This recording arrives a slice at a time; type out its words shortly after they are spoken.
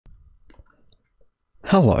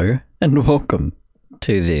Hello and welcome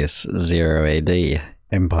to this 0AD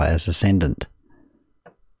Empire's Ascendant.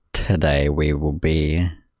 Today we will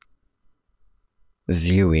be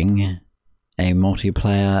viewing a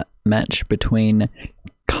multiplayer match between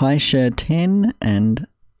Kaisher10 and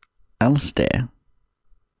Alistair.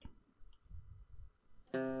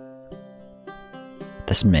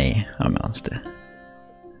 That's me, I'm Alistair.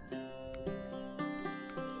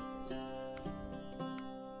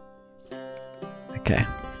 Okay.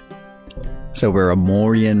 So we're a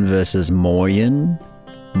Mauryan versus Mauryans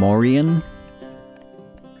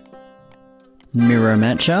mirror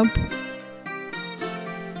matchup.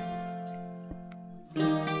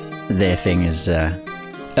 Their thing is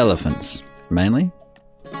elephants, mainly.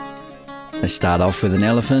 They start off with an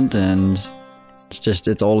elephant and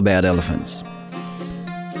it's all about elephants.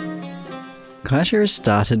 Kaisher has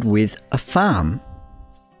started with a farm,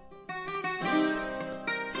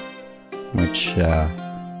 which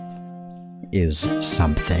is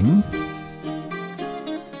something.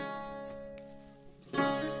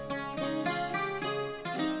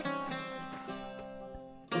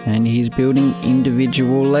 And he's building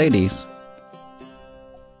individual ladies.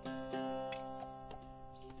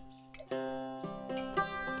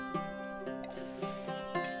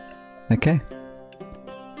 Okay.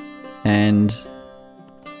 And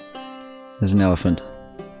there's an elephant.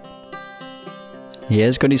 He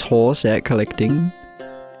has got his horse out collecting.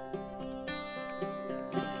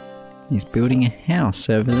 He's building a house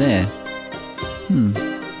over there.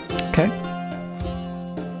 Okay.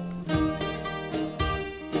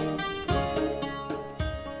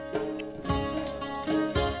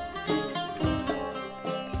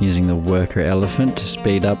 Using the worker elephant to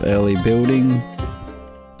speed up early building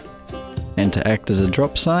and to act as a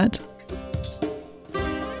drop site.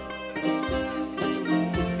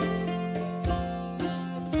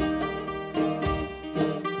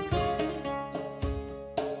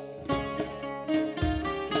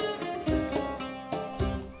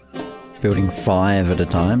 Building 5 at a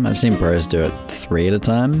time. I've seen pros do it 3 at a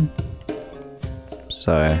time.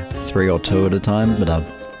 So 3 or 2 at a time, but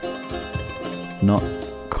I've not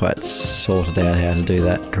quite sorted out how to do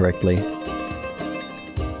that correctly.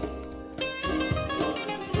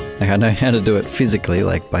 Like, I know how to do it physically,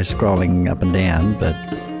 like by scrolling up and down, but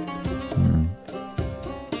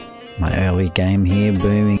my early game here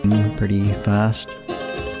booming pretty fast.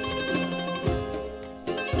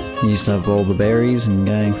 Used up all the berries and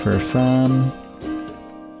going for a farm.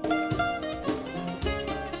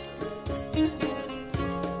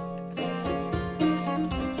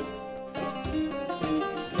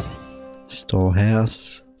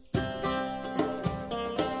 Storehouse.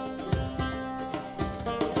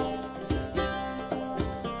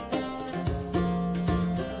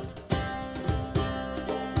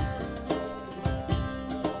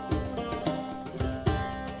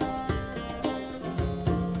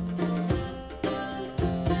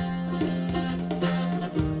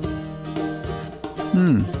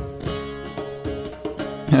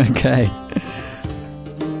 Okay.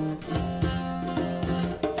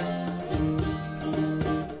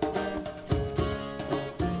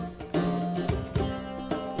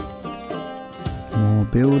 More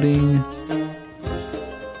building.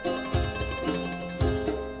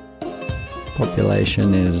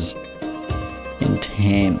 Population is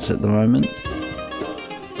intense at the moment.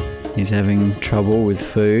 He's having trouble with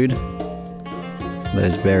food.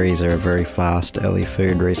 Those berries are a very fast early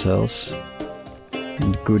food resource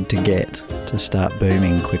and good to get to start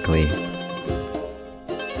booming quickly.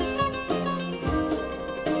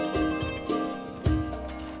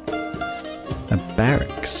 A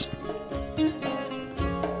barracks.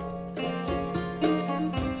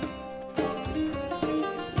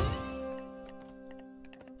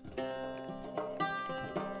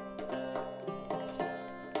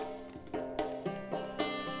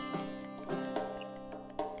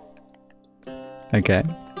 Okay.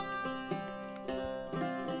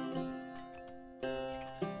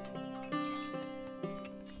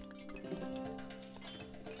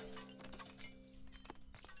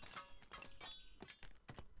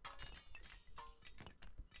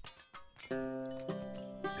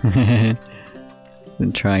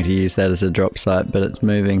 Been trying to use that as a drop site, but it's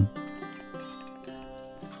moving.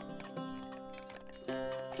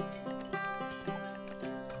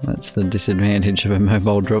 That's the disadvantage of a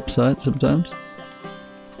mobile drop site sometimes.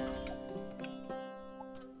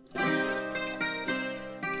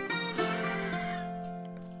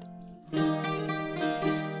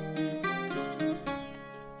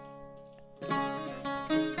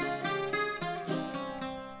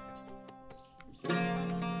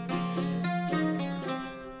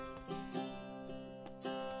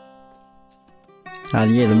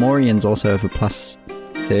 Yeah, the Mauryans also have a plus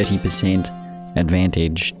 30%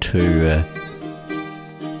 advantage to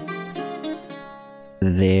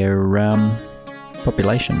their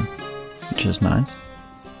population, which is nice.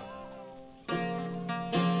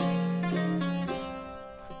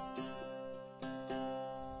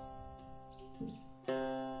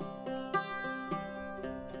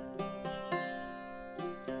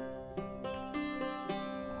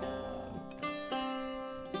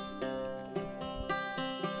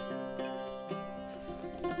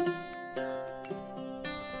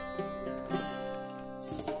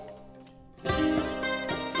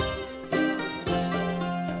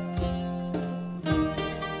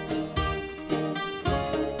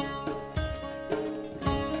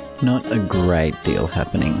 Not a great deal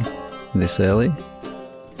happening this early.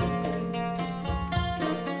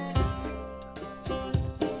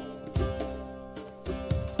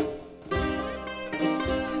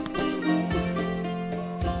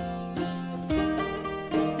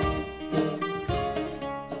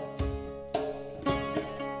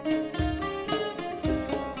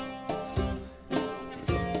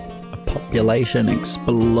 A population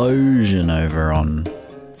explosion over on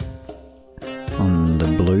the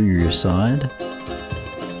blue side.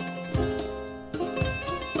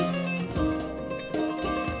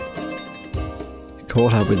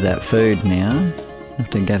 Caught up with that food now,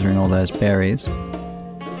 after gathering all those berries.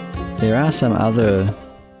 There are some other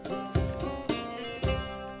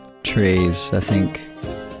trees, I think.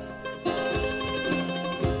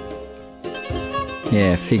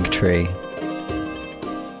 Yeah, fig tree.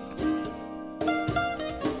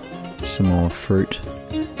 Some more fruit.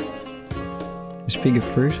 Is fig a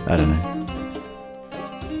fruit? I don't know.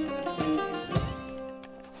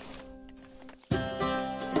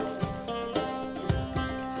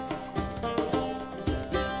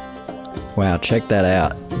 Wow, check that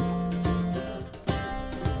out.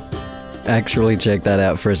 Actually check that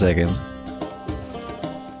out for a second.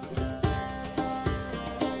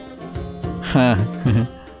 Huh.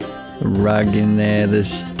 The rug in there, the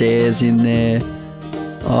stairs in there.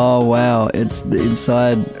 Oh wow, it's the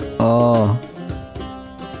inside. Oh.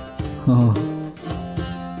 Oh.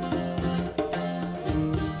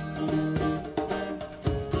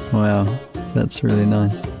 Wow, that's really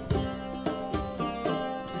nice.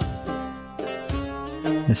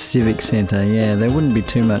 A civic centre, yeah, there wouldn't be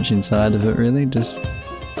too much inside of it really, just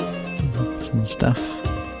some stuff.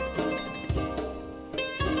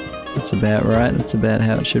 That's about right, that's about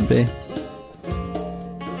how it should be.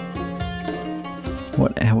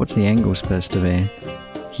 What's the angle supposed to be?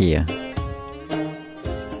 Here.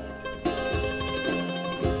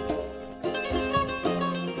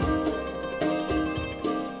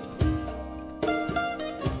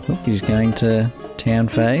 Look, he's going to town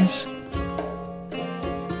phase.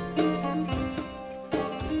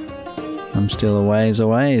 I'm still a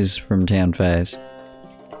ways from town phase.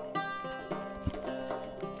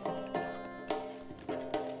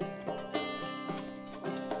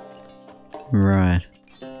 Right.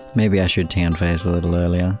 Maybe I should town phase a little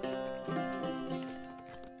earlier.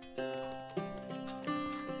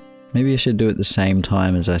 Maybe I should do it at the same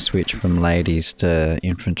time as I switch from ladies to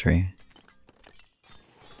infantry.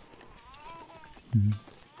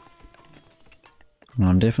 Well,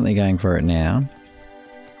 I'm definitely going for it now.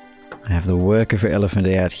 I have the worker for elephant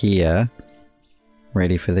out here,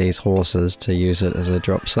 ready for these horses to use it as a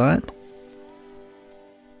drop site.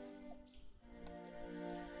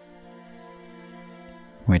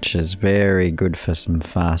 Which is very good for some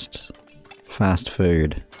fast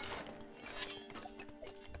food.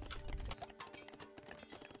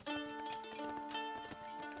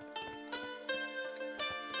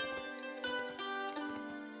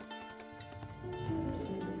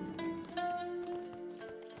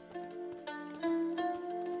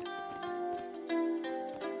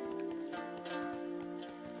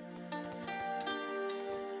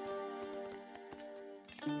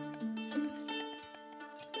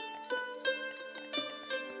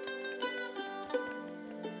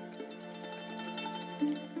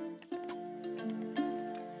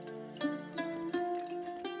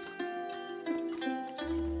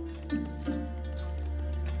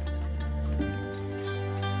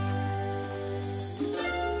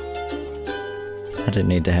 I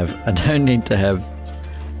don't need to have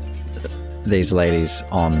these ladies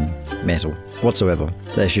on metal whatsoever.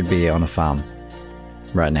 They should be on a farm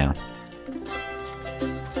right now.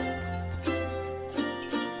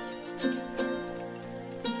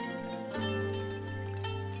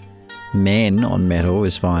 Men on metal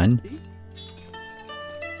is fine.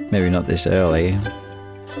 Maybe not this early.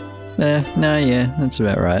 No, yeah, that's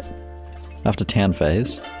about right. After town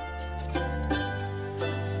phase.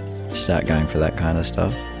 start going for that kind of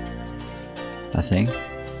stuff. I think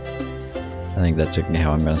that's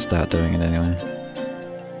how I'm going to start doing it anyway.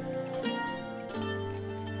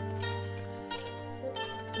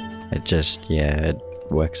 It just, yeah, it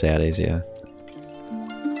works out easier.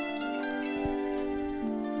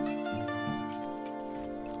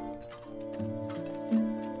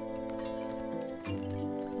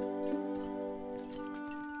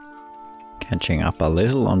 Catching up a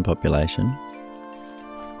little on population.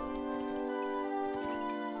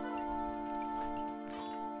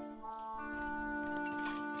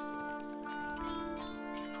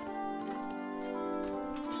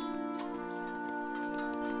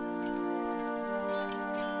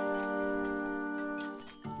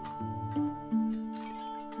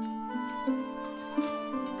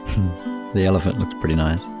 The elephant looks pretty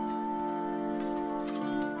nice.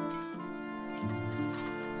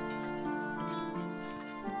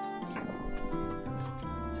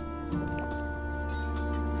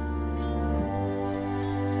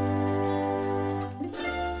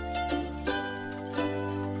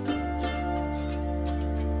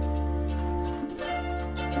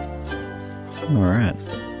 Alright.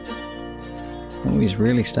 Oh, he's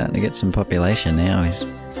really starting to get some population now. He's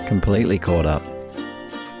completely caught up.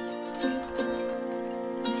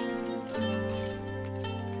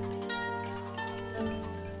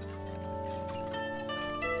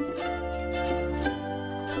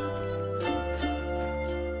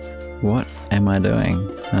 What am I doing?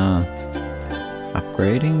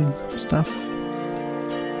 Upgrading stuff?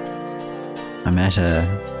 I'm at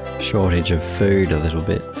a shortage of food a little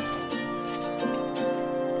bit.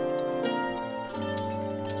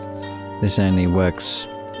 This only works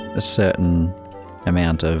a certain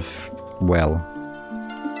amount of well.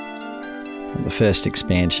 The first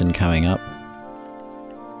expansion coming up.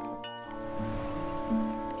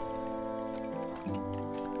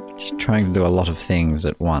 Just trying to do a lot of things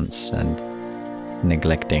at once and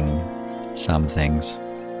neglecting some things.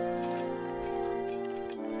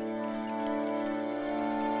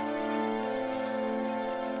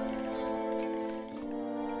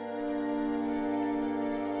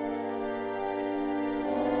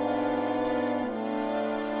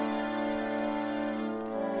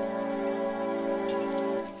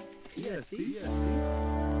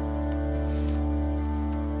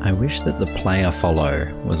 I wish that the player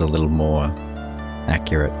follow was a little more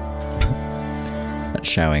accurate at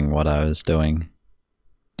showing what I was doing,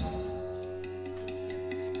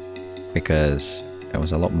 because it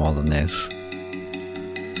was a lot more than this.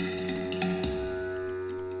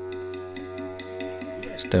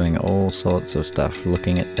 Just doing all sorts of stuff,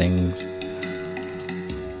 looking at things.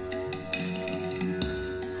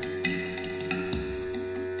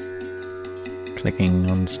 Clicking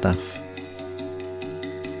on stuff.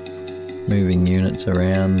 Moving units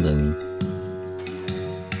around, and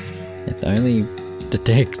it only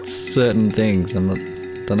detects certain things. I'm not,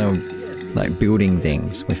 don't know, like building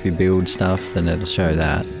things. If you build stuff, then it'll show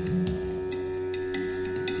that.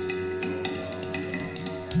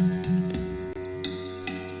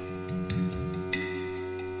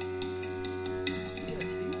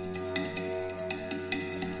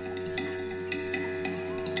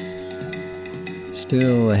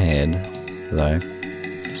 Still ahead, though.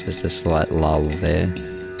 Just a slight lull there.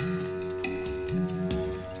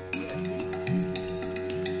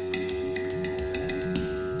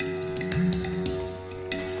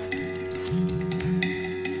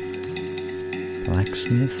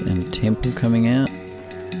 Blacksmith and temple coming out.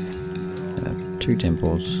 2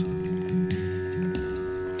 temples.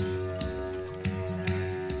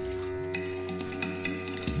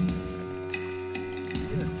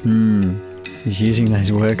 He's using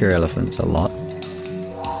those worker elephants a lot.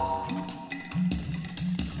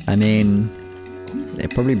 I mean, they're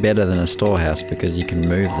probably better than a storehouse because you can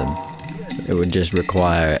move them. It would just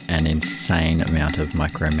require an insane amount of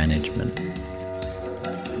micromanagement.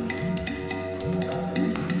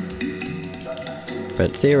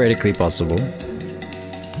 But theoretically possible.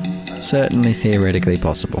 Certainly theoretically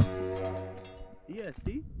possible.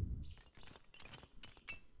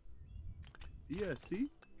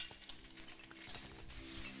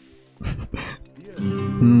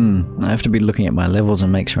 I have to be looking at my levels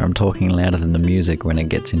and make sure I'm talking louder than the music when it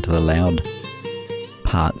gets into the loud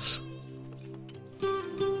parts.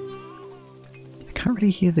 I can't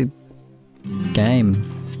really hear the game.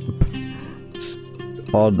 It's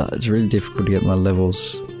odd. It's really difficult to get my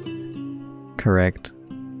levels correct.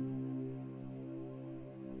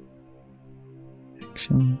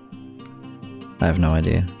 Action. I have no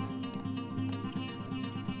idea.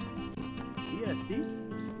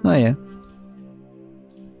 Oh yeah.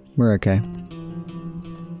 We're okay.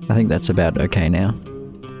 I think that's about okay now.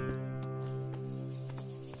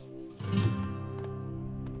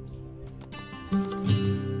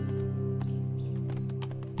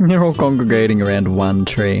 They're all congregating around one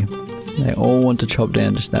tree. They all want to chop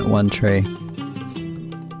down just that one tree.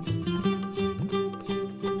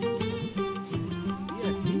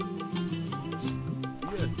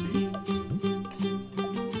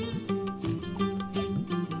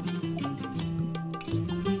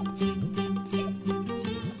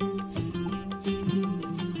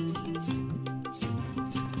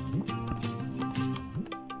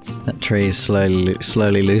 That tree is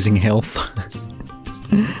slowly losing health.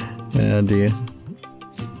 Oh dear.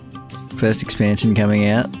 First expansion coming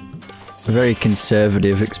out. A very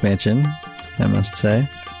conservative expansion, I must say.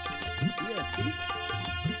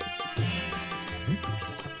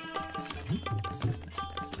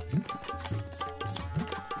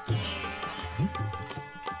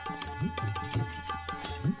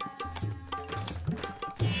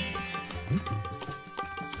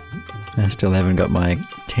 I still haven't got my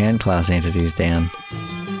town class entities down.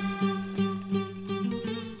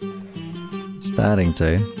 Starting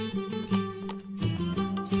to.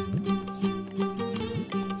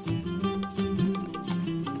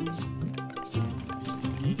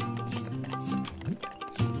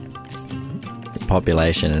 The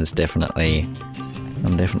population is definitely...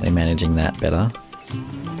 I'm definitely managing that better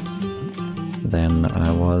than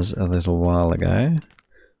I was a little while ago.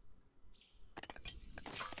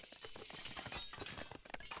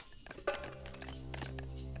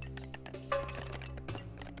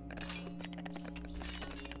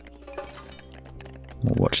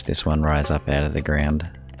 We'll watch this one rise up out of the ground.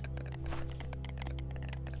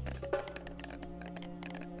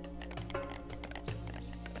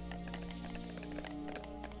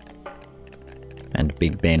 And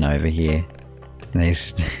Big Ben over here.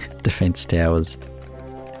 These defense towers.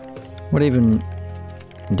 What even...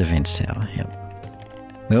 Defense tower, yep.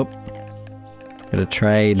 Nope. Got a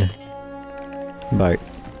trade boat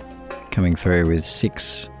coming through with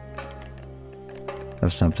 6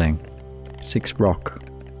 of something. 6 rock,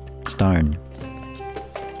 stone,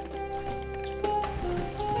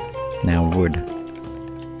 now wood.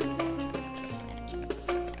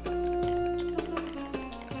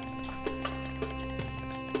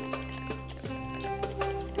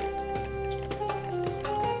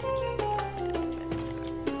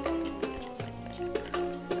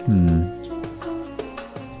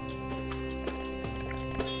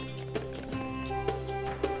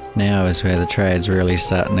 Now is where the trade's really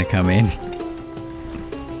starting to come in.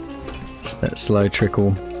 Just that slow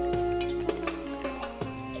trickle.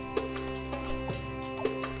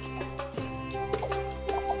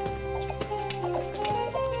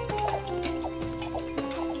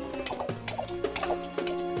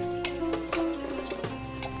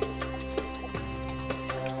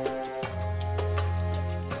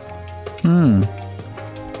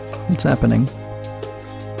 What's happening?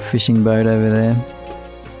 Fishing boat over there.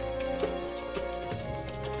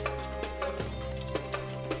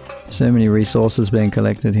 So many resources being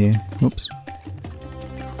collected here. Whoops.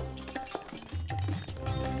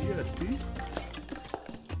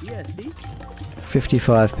 Yes,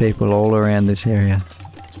 55 people all around this area.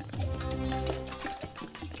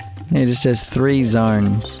 It just has 3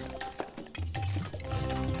 zones.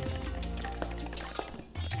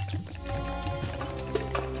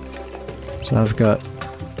 So I've got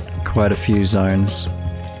quite a few zones.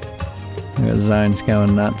 I've got zones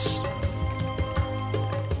going nuts.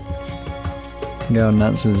 Going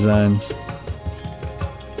nuts with zones.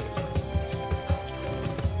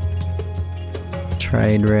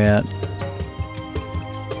 Trade route.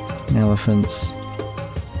 Elephants.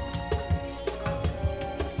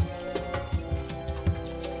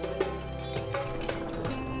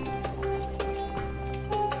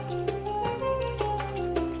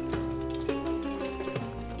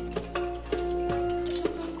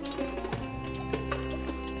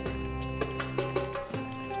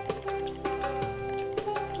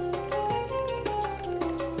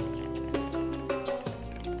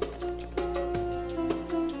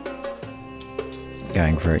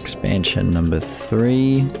 Going for expansion number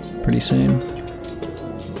 3 pretty soon.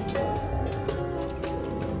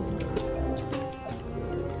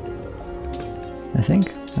 I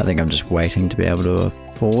think I'm just waiting to be able to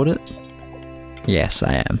afford it. Yes,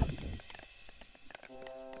 I am.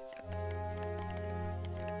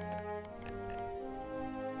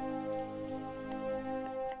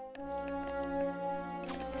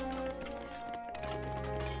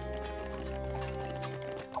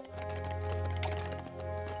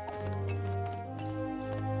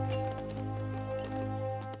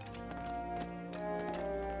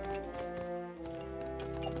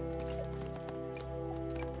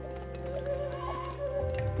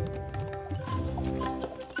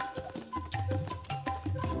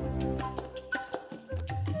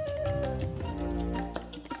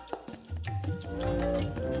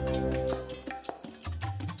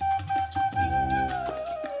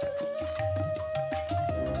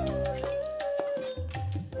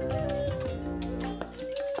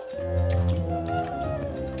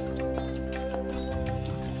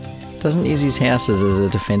 doesn't use his houses as a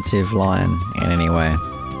defensive line in any way.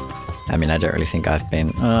 I mean, I don't really think I've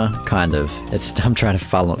been... kind of. I'm trying to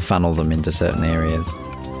funnel them into certain areas.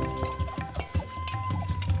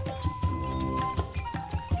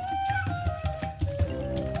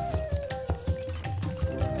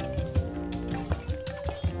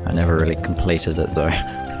 I never really completed it though.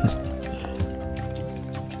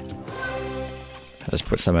 I just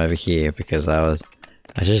put some over here because I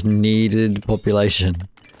just needed population.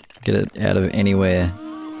 Get it out of anywhere.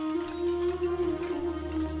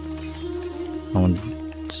 I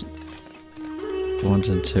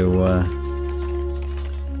wanted to,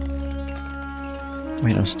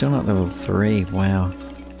 wait, I'm still not level 3, wow.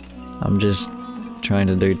 I'm just trying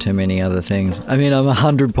to do too many other things. I mean, I'm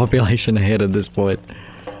 100 population ahead at this point.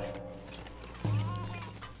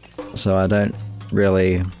 So I don't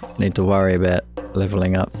really need to worry about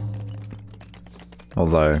leveling up.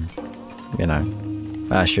 Although, you know,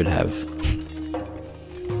 I should have.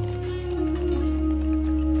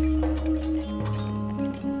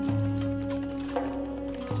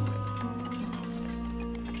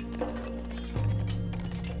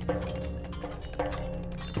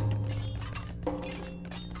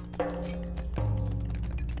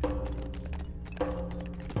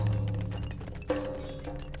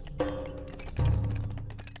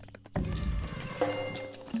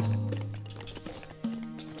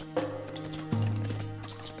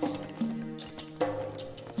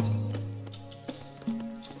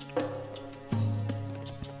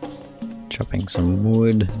 Chopping some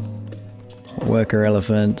wood. Worker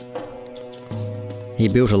elephant. He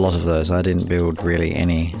built a lot of those. I didn't build really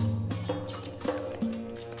any.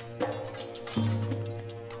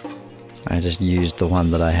 I just used the one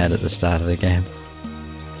that I had at the start of the game.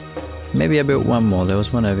 Maybe I built one more. There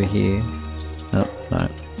was one over here. Oh, no.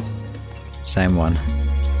 Same one.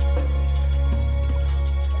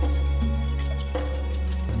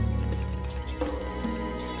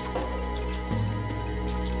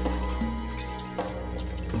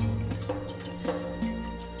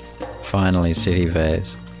 Finally, city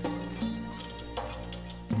vase.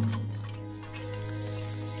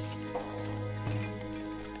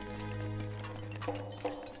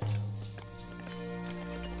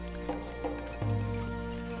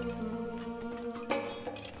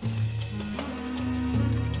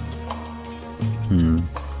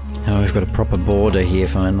 Oh, we've got a proper border here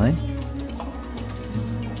finally.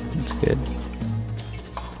 That's good.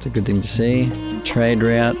 It's a good thing to see. Trade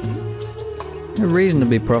route. A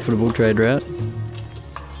reasonably profitable trade route.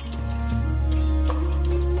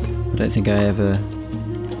 I don't think I ever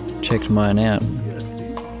checked mine out.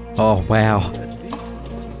 Oh wow.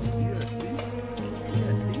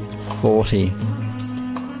 40.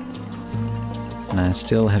 And I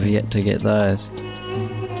still have yet to get those.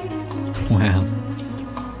 Wow.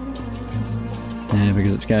 Yeah,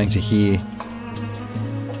 because it's going to here.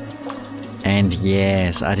 And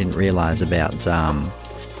yes, I didn't realise about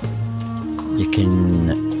you can...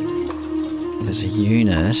 There's a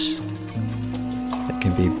unit that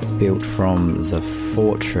can be built from the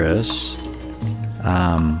fortress.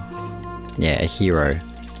 Yeah, a hero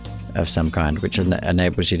of some kind, which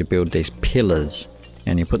enables you to build these pillars.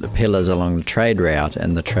 And you put the pillars along the trade route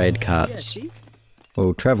and the trade carts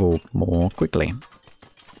will travel more quickly.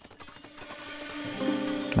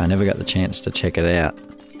 I never got the chance to check it out.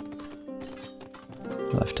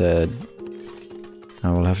 I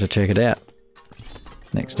will have to check it out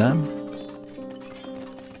next time.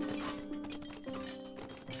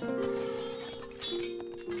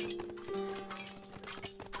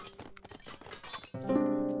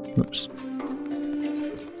 Oops.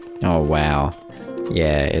 Oh wow.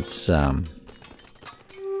 Yeah, it's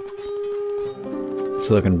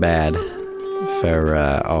looking bad for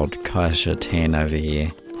old Kaisher10 over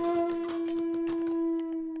here.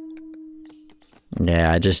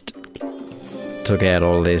 Yeah, I just took out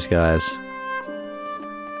all these guys.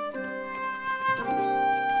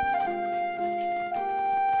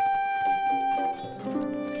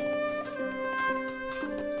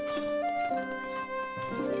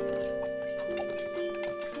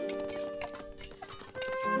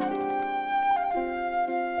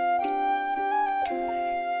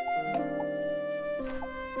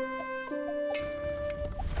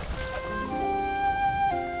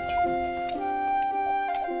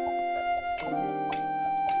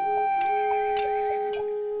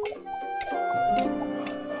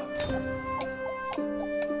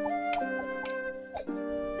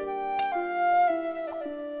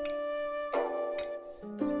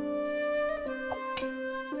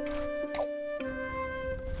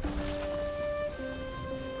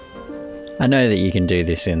 I know that you can do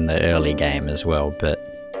this in the early game as well, but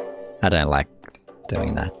I don't like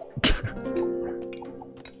doing that.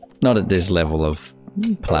 Not at this level of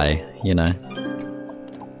play, you know.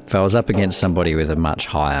 If I was up against somebody with a much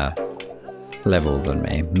higher level than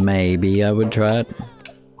me, maybe I would try it.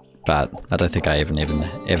 But I don't think I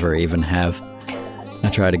ever even have. I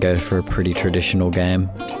try to go for a pretty traditional game.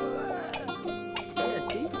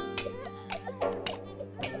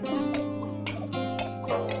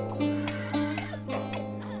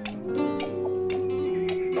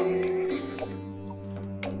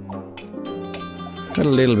 Got a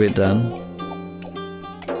little bit done.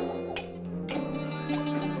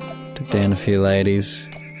 Took down a few ladies.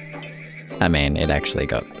 I mean, it actually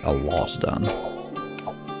got a lot done.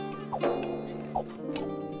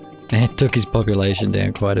 It took his population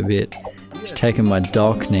down quite a bit. He's taken my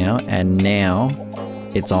dock now, and now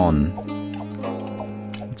it's on.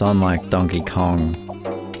 It's on like Donkey Kong.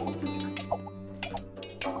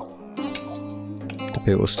 Do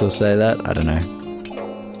people still say that? I don't know.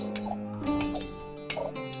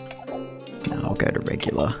 No, I'll go to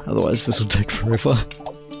regular, otherwise this will take forever.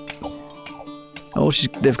 Oh,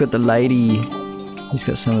 they've got the lady. He's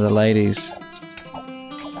got some of the ladies.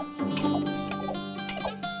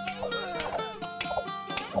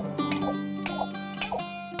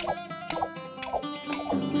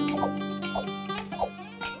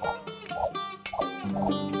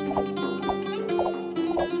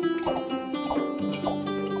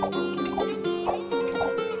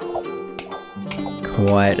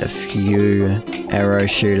 Quite a few arrow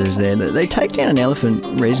shooters there. They take down an elephant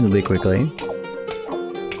reasonably quickly.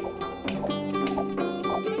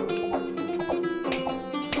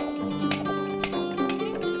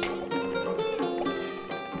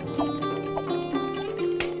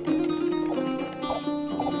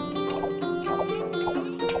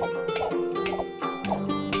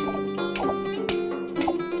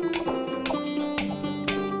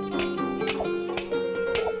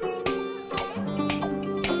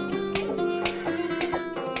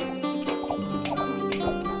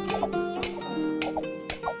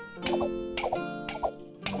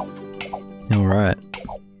 Alright.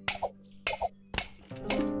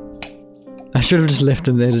 I should have just left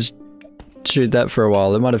him there to shoot that for a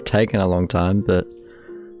while. It might have taken a long time, but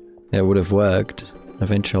it would have worked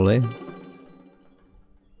eventually.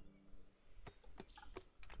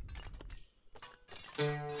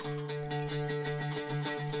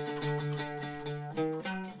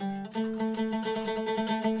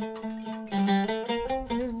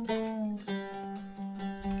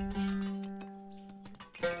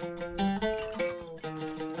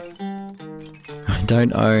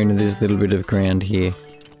 Don't own this little bit of ground here.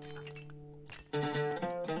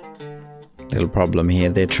 Little problem here.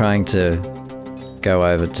 They're trying to go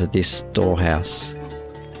over to this storehouse.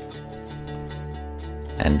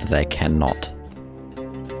 And they cannot.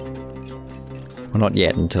 Well, not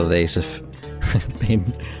yet, until these have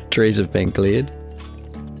trees have been cleared.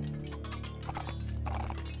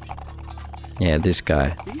 Yeah, this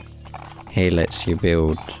guy. He lets you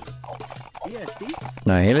build.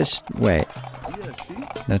 No, he lets... Wait.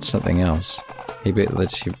 That's something else. He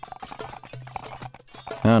lets you...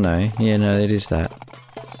 Oh no, yeah, no, it is that.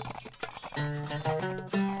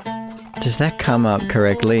 Does that come up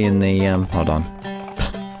correctly in the, hold on.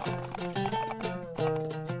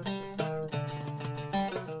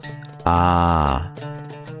 Ah.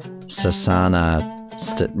 Sasana...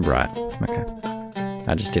 right, okay.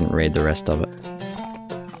 I just didn't read the rest of it.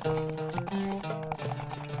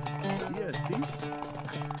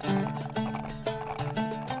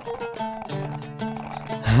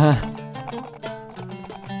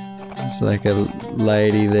 It's like a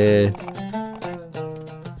lady there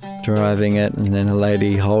driving it, and then a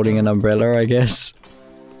lady holding an umbrella, I guess.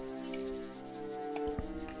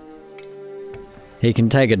 He can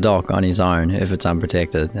take a dock on his own if it's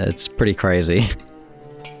unprotected. It's pretty crazy.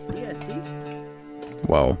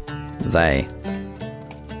 Well, they.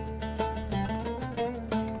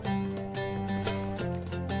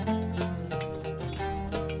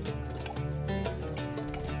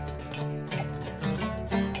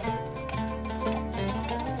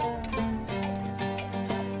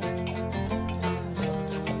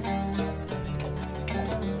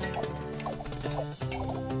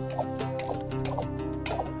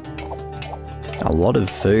 A lot of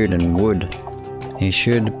food and wood. He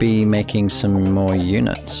should be making some more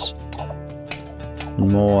units.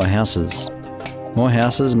 More houses. More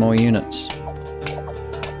houses, more units.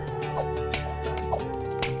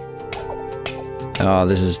 Oh,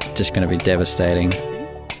 this is just going to be devastating.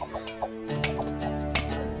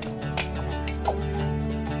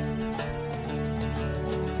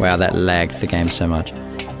 Wow, that lagged the game so much.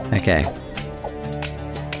 Okay.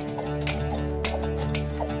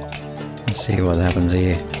 See what happens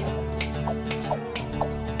here.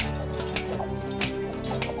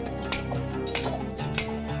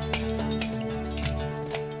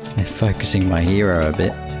 They're focusing my hero a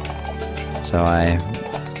bit, so I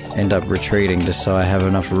end up retreating just so I have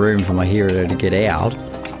enough room for my hero to get out.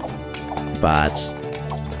 But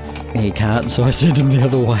he can't, so I send him the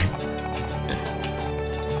other way.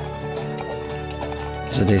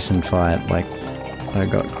 It's a decent fight, like, I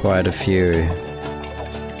got quite a few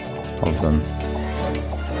of them.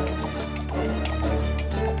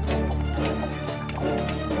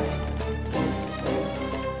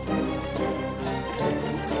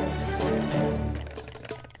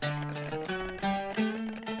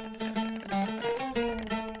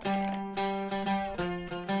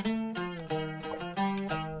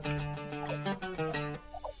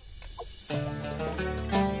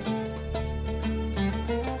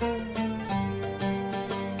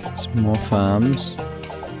 More farms.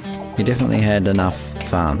 He definitely had enough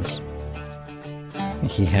farms.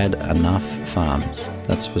 He had enough farms,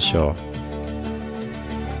 that's for sure.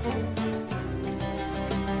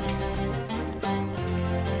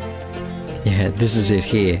 Yeah, this is it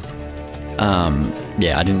here.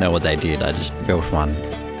 Yeah, I didn't know what they did. I just built one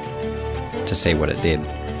to see what it did,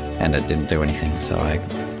 and it didn't do anything, so I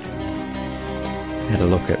had a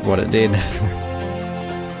look at what it did.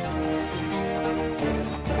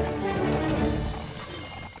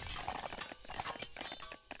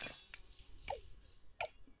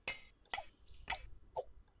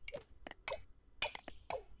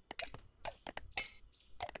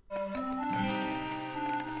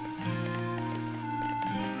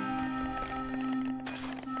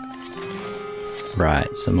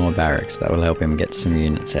 Right, some more barracks. That will help him get some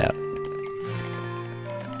units out.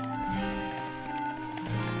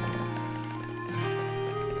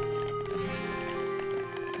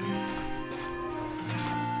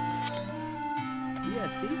 Yeah,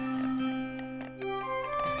 see?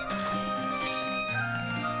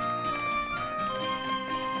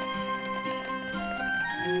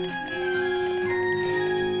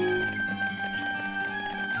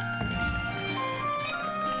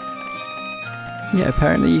 Yeah,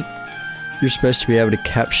 apparently you're supposed to be able to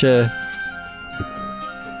capture...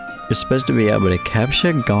 You're supposed to be able to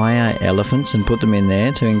capture Gaia elephants and put them in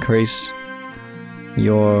there to increase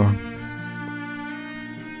your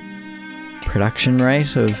production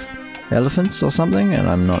rate of elephants or something, and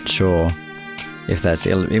I'm not sure if that's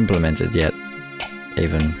implemented yet,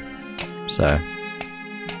 even so.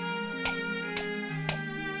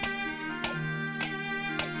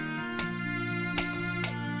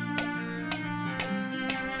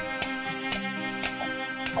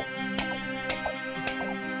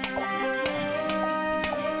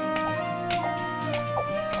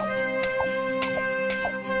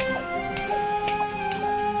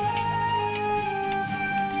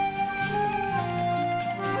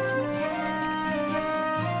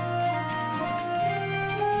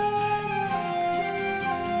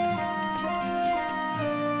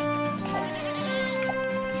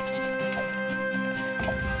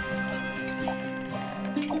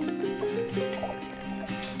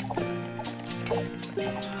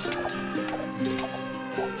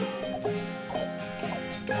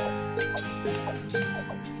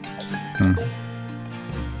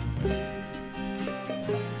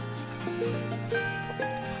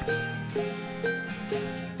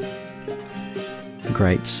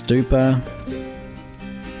 Great Stupor.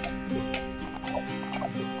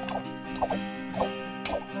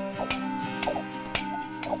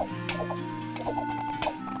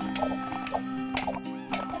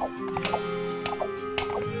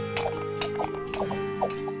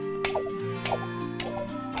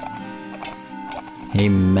 He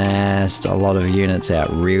massed a lot of units out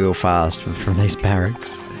real fast from these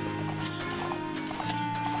barracks.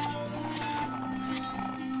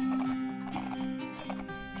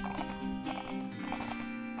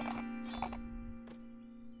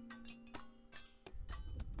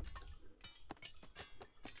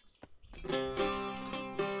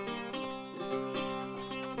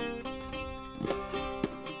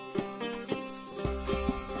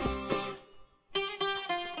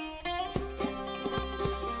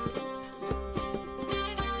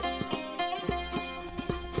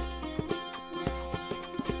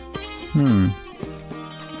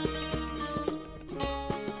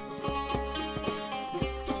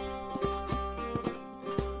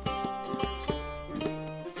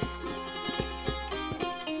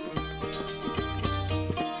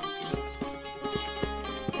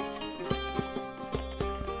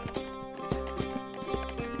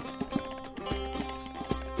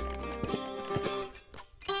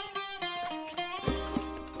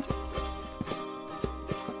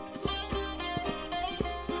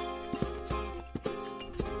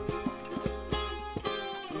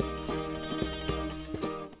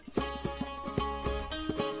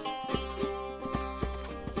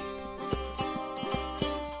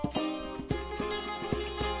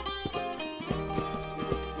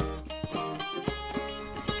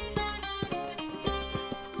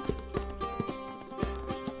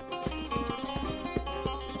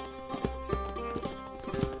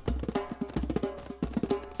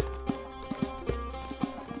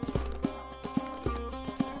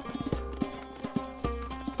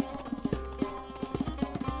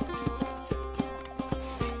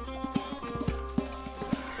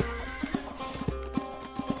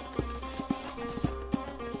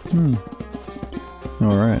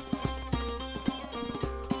 Alright.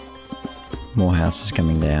 More houses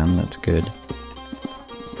coming down, that's good.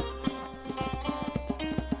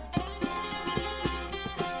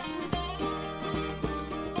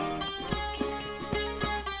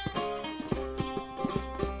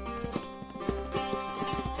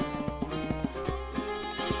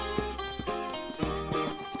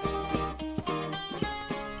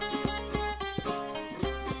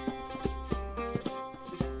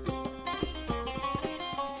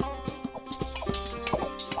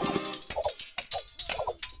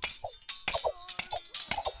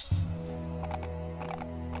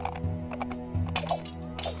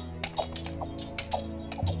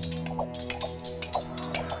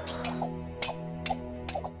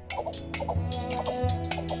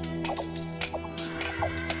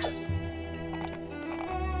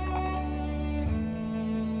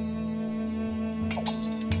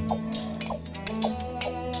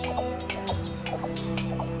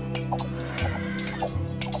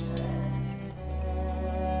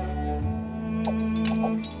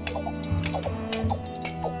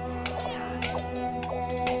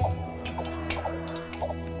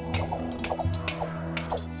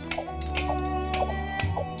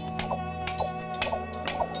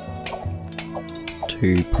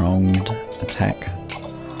 Two-pronged attack.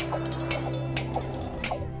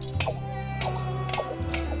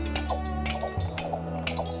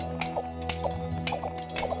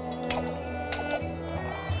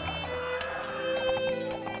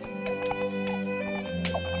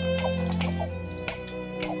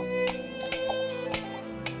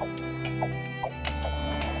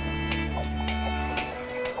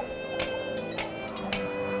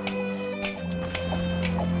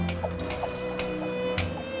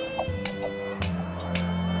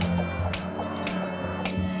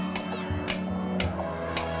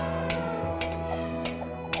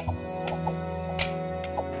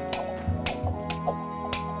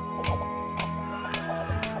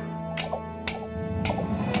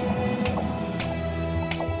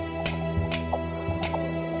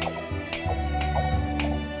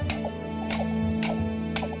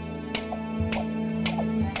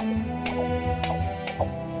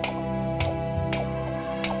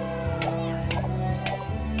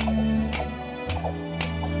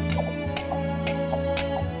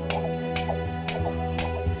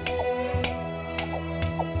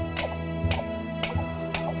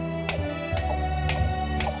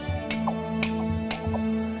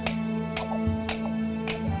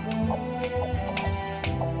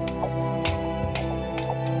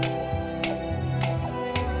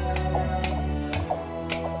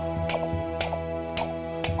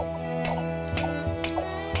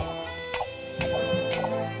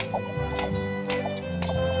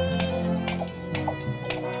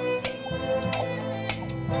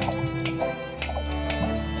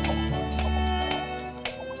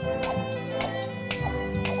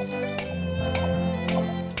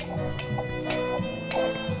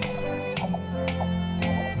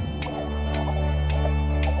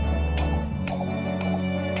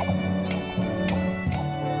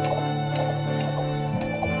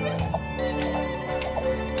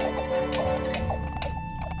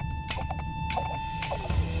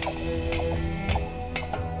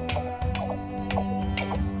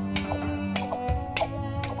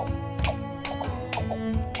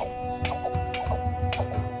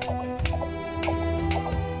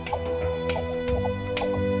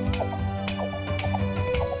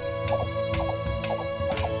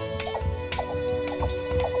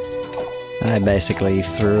 I basically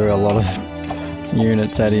threw a lot of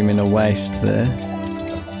units at him in a waste there.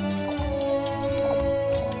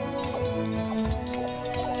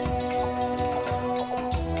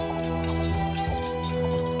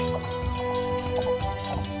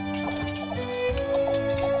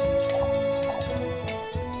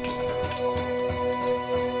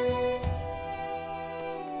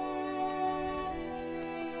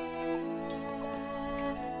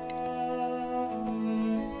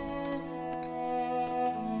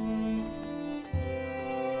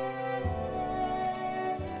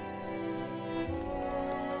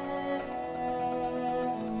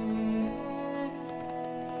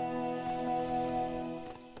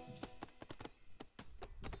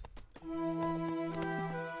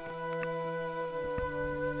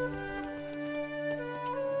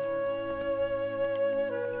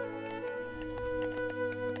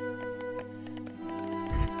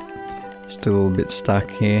 Still a bit stuck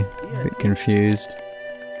here, a bit confused.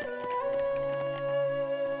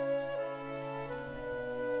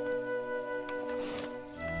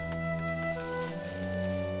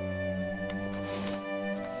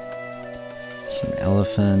 Some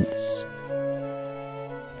elephants.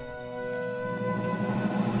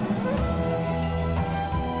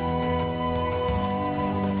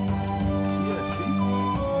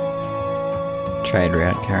 Trade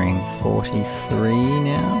route carrying 43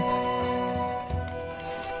 now.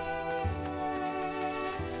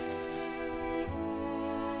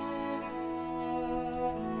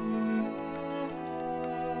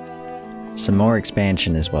 Some more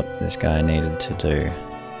expansion is what this guy needed to do.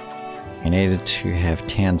 He needed to have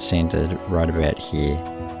town centered right about here.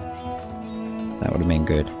 That would have been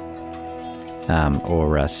good.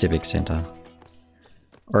 Or civic center.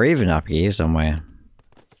 Or even up here somewhere.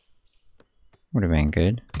 Would have been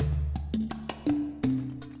good.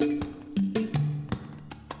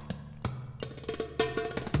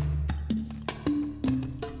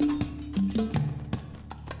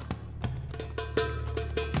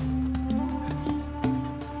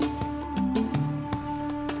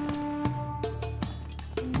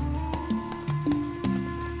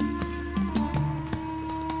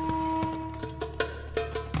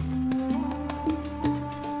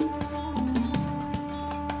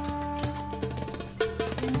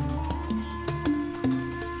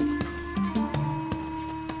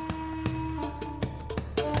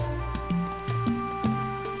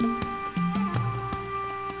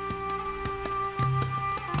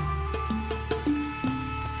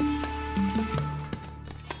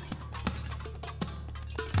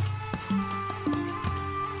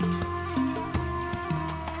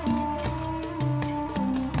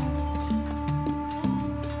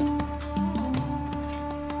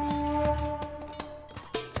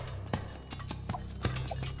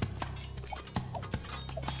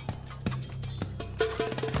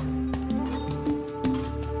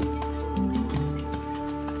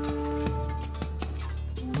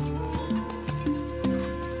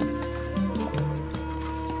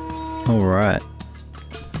 Alright.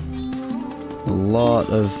 A lot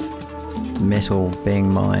of metal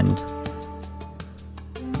being mined.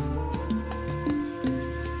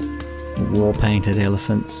 War-painted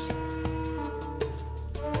elephants.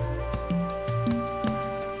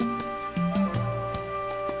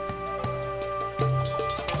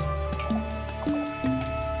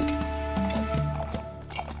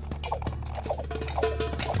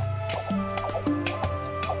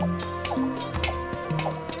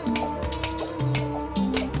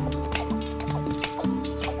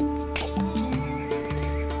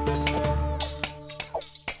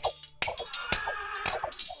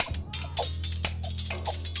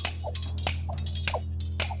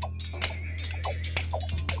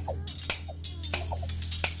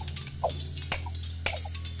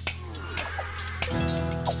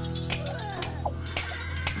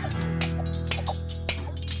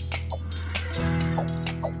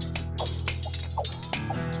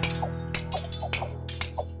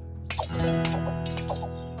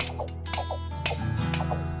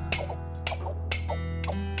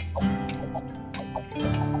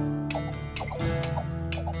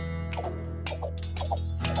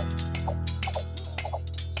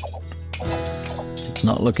 It's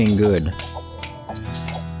not looking good.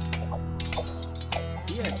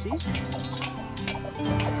 Yeah, see?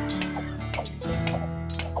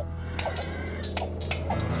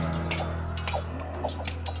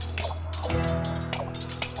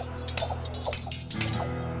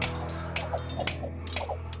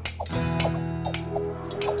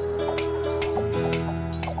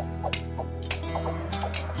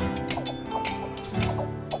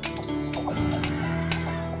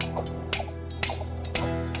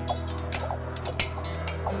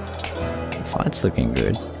 Fight's looking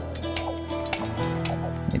good.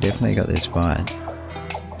 We definitely got this fight.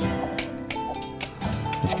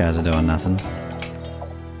 These guys are doing nothing.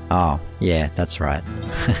 Oh, yeah, that's right.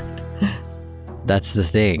 That's the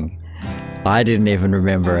thing. I didn't even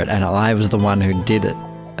remember it, and I was the one who did it.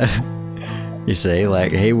 You see,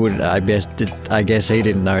 like, he would, I guess he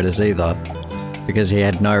didn't notice either, because he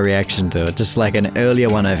had no reaction to it. Just like an earlier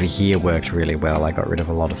one over here worked really well. I got rid of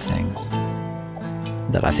a lot of things.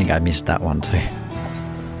 That I think I missed that one too.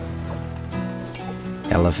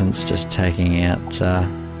 Elephants just taking out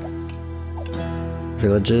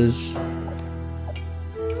villagers.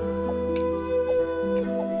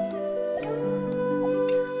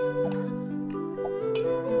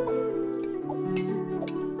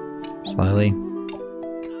 Slowly.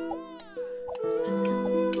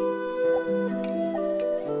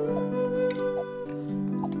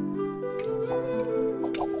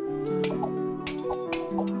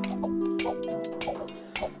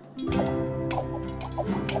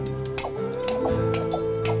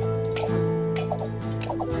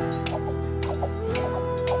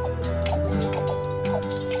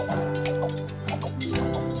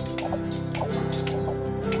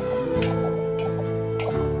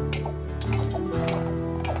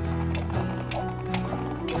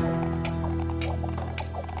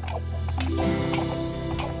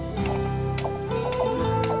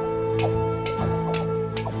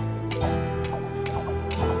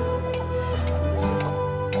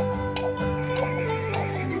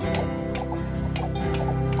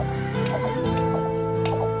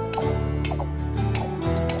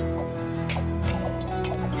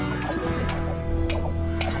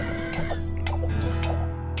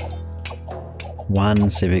 One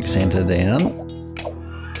civic centre down.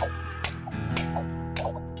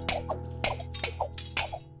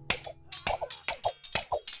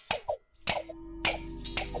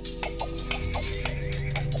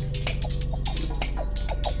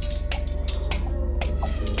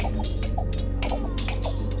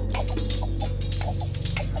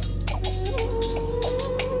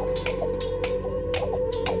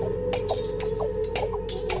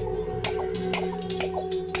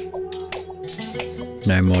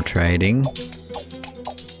 No more trading.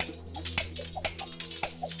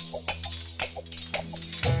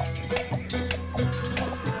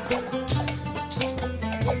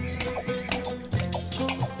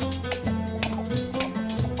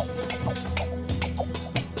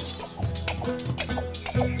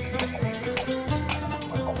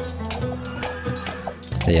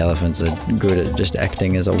 The elephants are good at just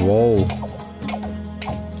acting as a wall.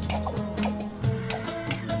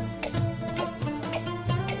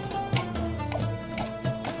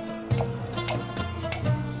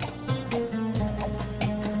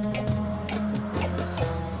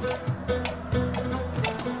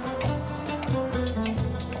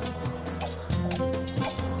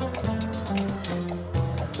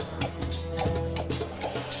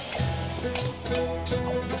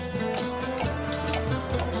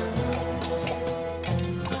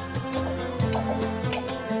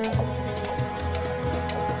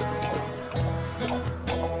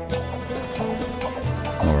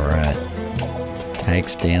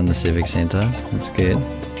 Takes down the civic centre. That's good.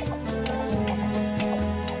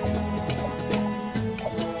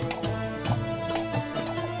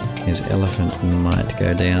 His elephant might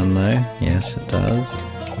go down though. Yes, it does.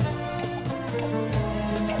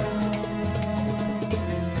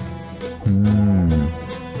 Hmm.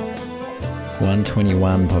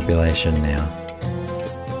 121 population now.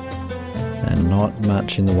 And not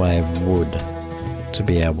much in the way of wood to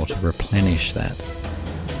be able to replenish that.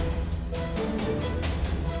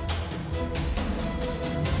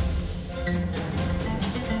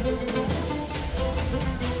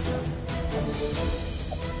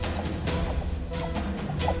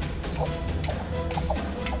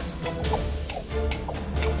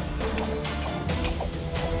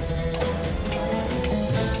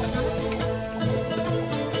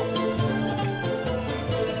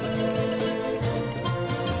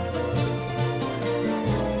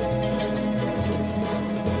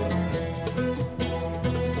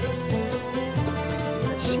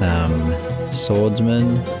 Some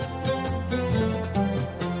swordsmen.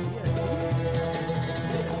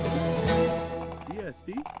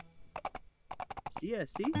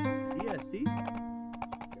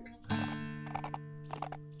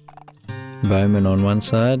 Bowmen on one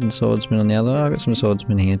side and swordsmen on the other. I've got some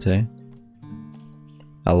swordsmen here too.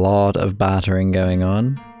 A lot of bartering going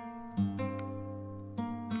on.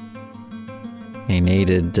 He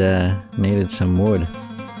needed some wood.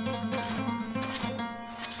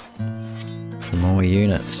 For more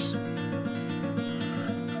units.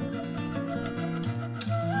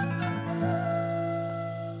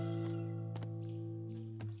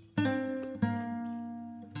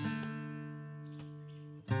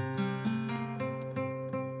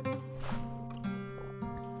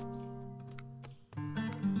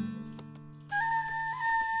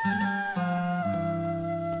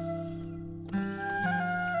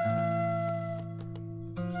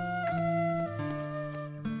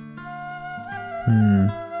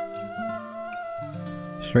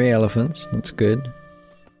 Three elephants, that's good.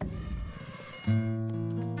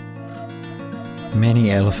 Many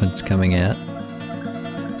elephants coming out.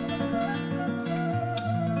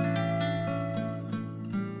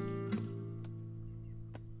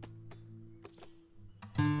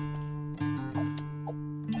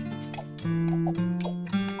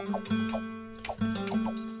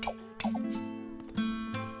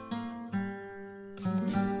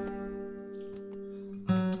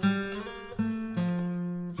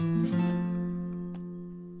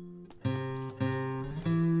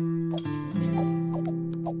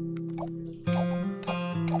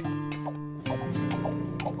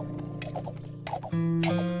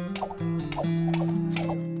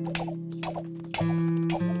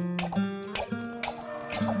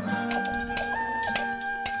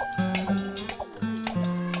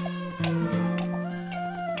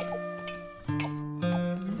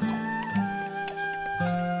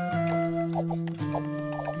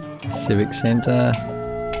 Civic Centre,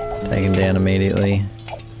 taken down immediately,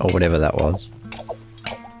 or whatever that was.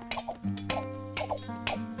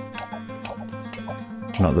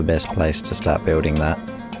 Not the best place to start building that.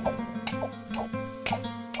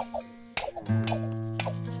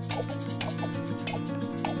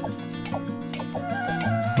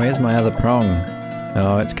 Where's my other prong?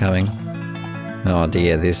 Oh, it's coming. Oh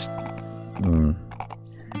dear, this... a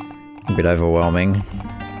bit overwhelming.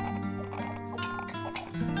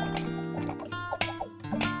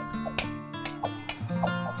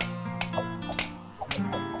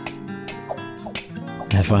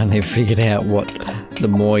 I finally figured out what the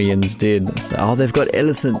Mauryans did. So, oh, they've got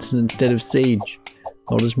elephants instead of siege.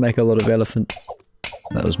 I'll just make a lot of elephants.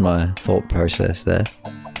 That was my thought process there.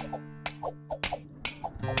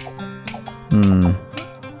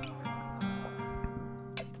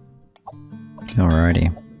 Alrighty.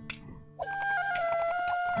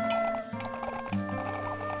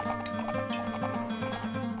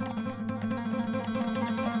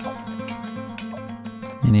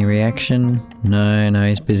 Any reaction? No,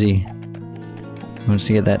 he's busy. Wants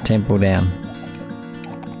to get that temple down.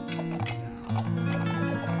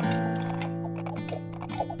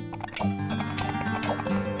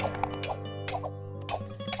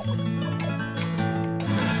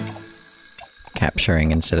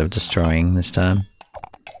 Capturing instead of destroying this time.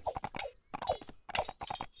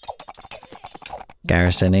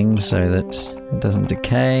 Garrisoning so that it doesn't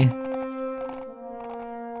decay.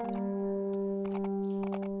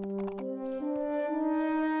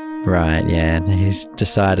 Right, yeah, he's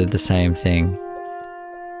decided the same thing.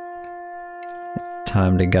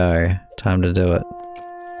 Time to go. Time to do it.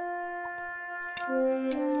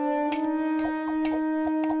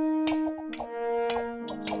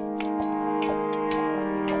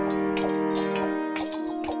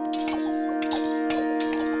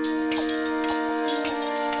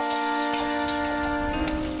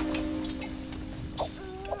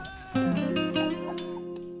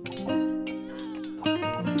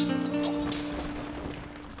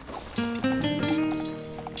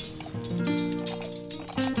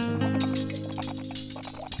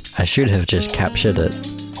 I should have just captured it,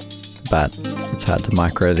 but it's hard to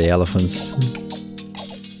micro the elephants.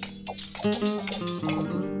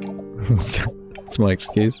 That's my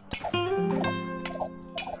excuse.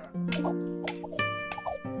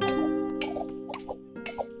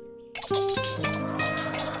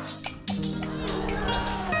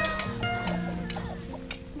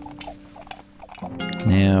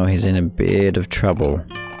 Now he's in a bit of trouble.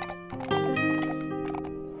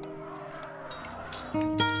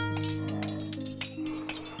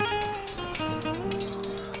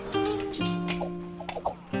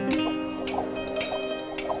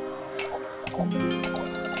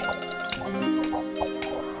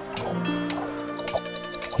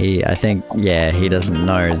 I think, yeah, he doesn't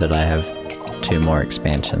know that I have 2 more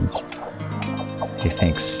expansions. He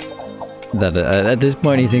thinks that, at this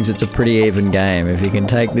point he thinks it's a pretty even game. If he can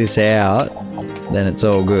take this out, then it's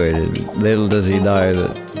all good. Little does he know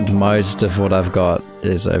that most of what I've got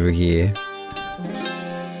is over here.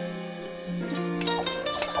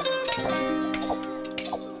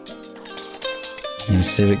 New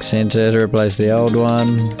civic centre to replace the old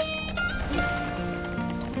one.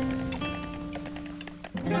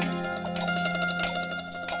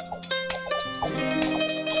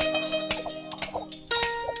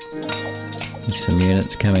 Some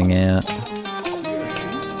units coming out.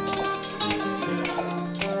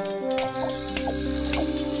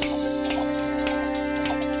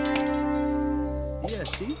 Yeah,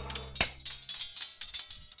 see?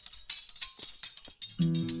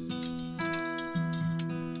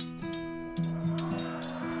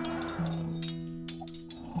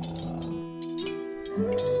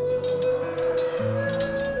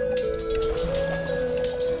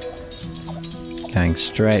 Going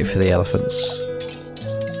straight for the elephants.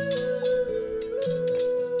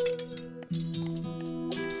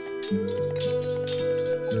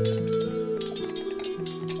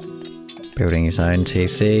 Building his own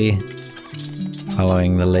TC,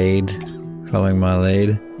 following the lead, following my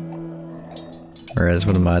lead. Whereas,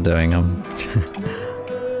 what am I doing? I'm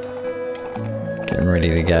getting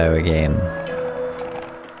ready to go again.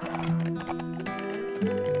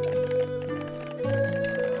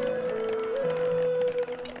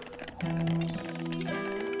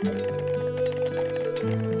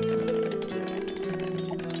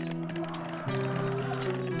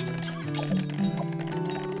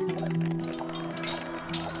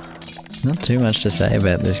 Not too much to say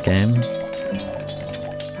about this game.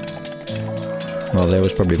 Well, there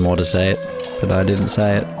was probably more to say it, but I didn't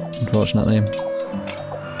say it, unfortunately.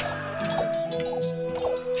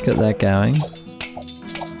 He's got that going.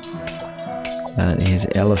 But his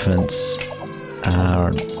elephants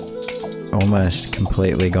are almost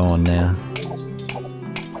completely gone now.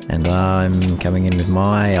 And I'm coming in with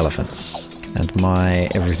my elephants and my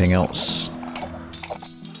everything else.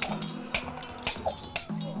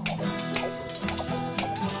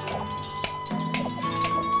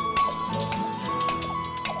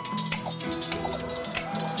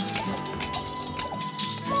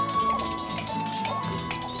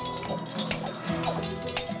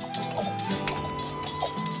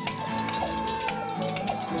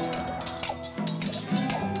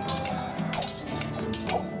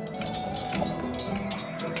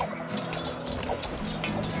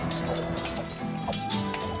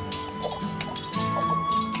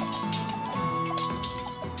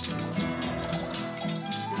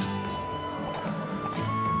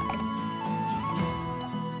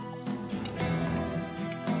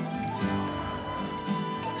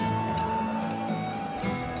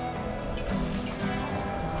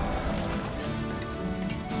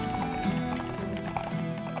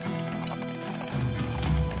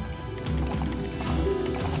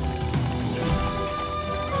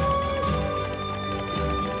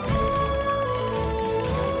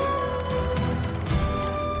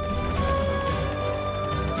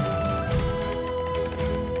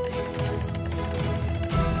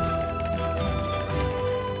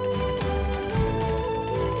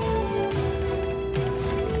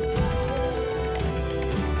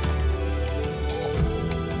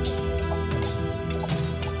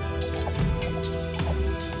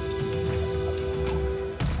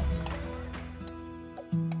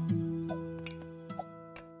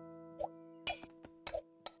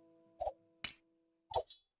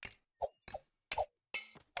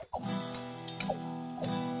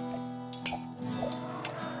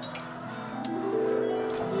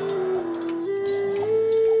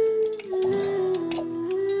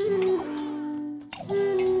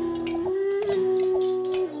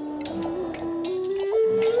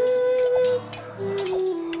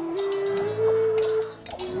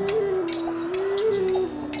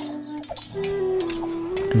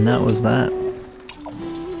 And that was that.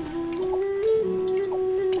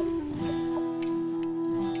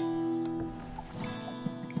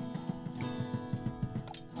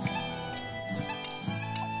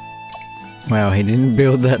 Wow, he didn't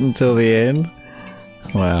build that until the end?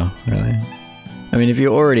 Wow, really? I mean, if you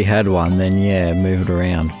already had one, then yeah, move it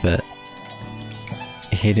around, but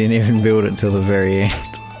he didn't even build it till the very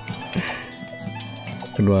end.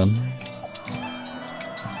 Good one.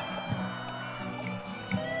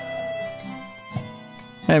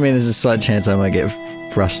 I mean, there's a slight chance I might get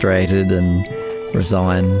frustrated and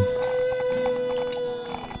resign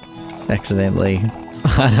accidentally.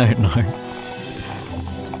 I don't know.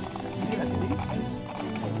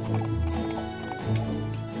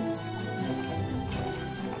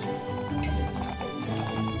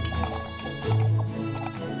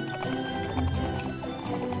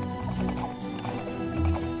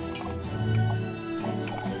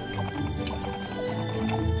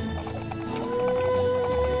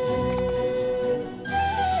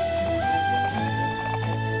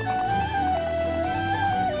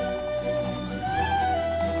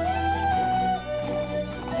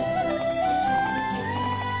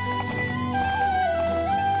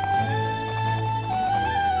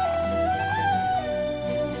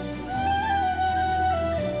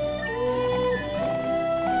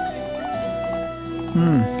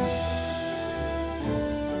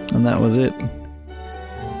 And that was it.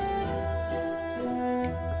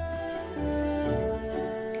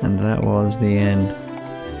 And that was the end.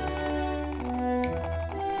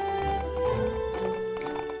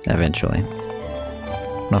 Eventually.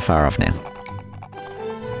 Not far off now.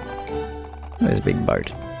 There's a big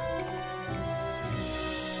boat.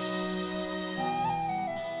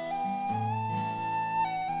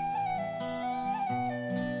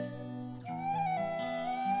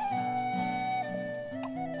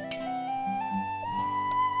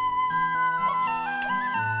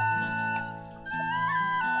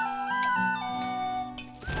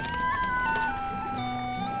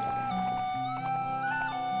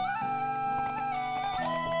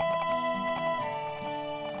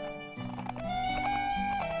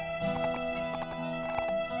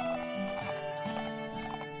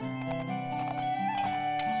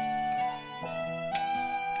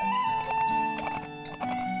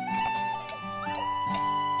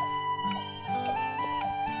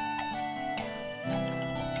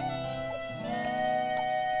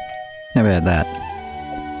 How about that?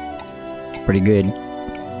 Pretty good.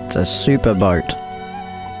 It's a super boat.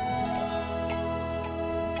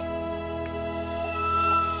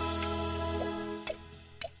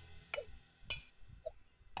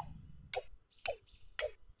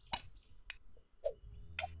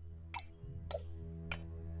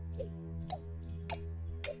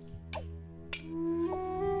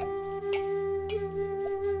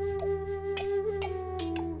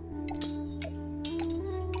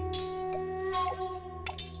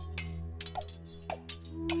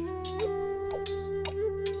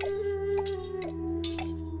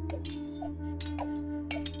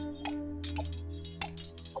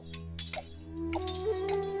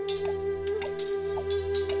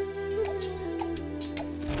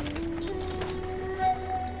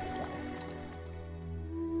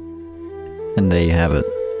 And there you have it.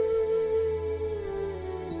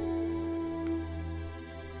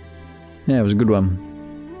 Yeah, it was a good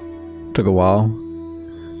one. Took a while.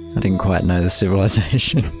 I didn't quite know the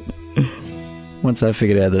civilization. Once I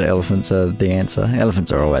figured out that elephants are the answer.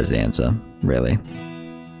 Elephants are always the answer, really.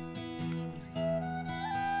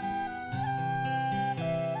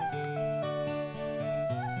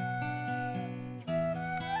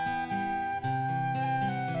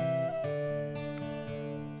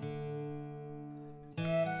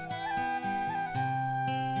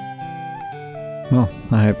 Well,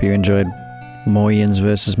 I hope you enjoyed Mauryans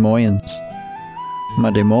versus Mauryans. I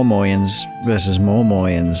might do more Mauryans versus more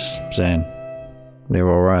Mauryans soon. They're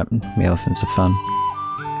alright. The elephants are fun.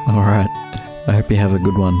 Alright. I hope you have a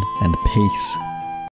good one, and peace.